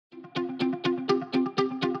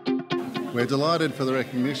We're delighted for the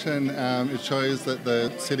recognition. It shows that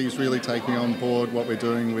the city's really taking on board what we're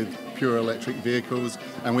doing with pure electric vehicles,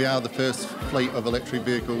 and we are the first fleet of electric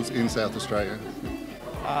vehicles in South Australia.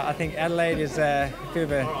 I think Adelaide is a bit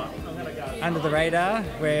of under the radar,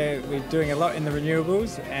 where we're doing a lot in the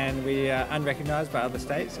renewables and we are unrecognised by other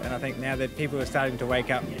states, and I think now that people are starting to wake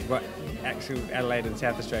up what actual Adelaide and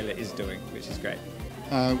South Australia is doing, which is great.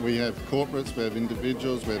 We have corporates, we have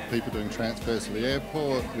individuals, we have people doing transfers to the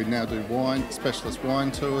airport, we now do specialist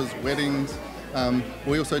wine tours, weddings.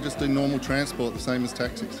 We also just do normal transport, the same as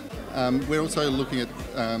taxis. We're also looking at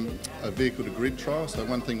a vehicle-to-grid trial, so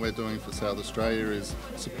one thing we're doing for South Australia is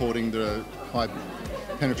supporting the high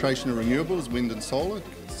penetration of renewables, wind and solar.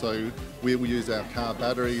 So we will use our car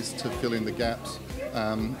batteries to fill in the gaps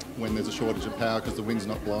when there's a shortage of power because the wind's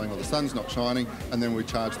not blowing or the sun's not shining, and then we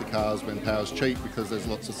charge the cars when power's cheap because there's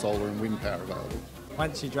lots of solar and wind power available.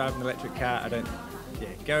 Once you drive an electric car,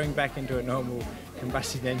 going back into a normal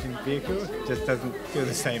combustion engine vehicle just doesn't feel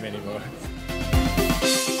the same anymore.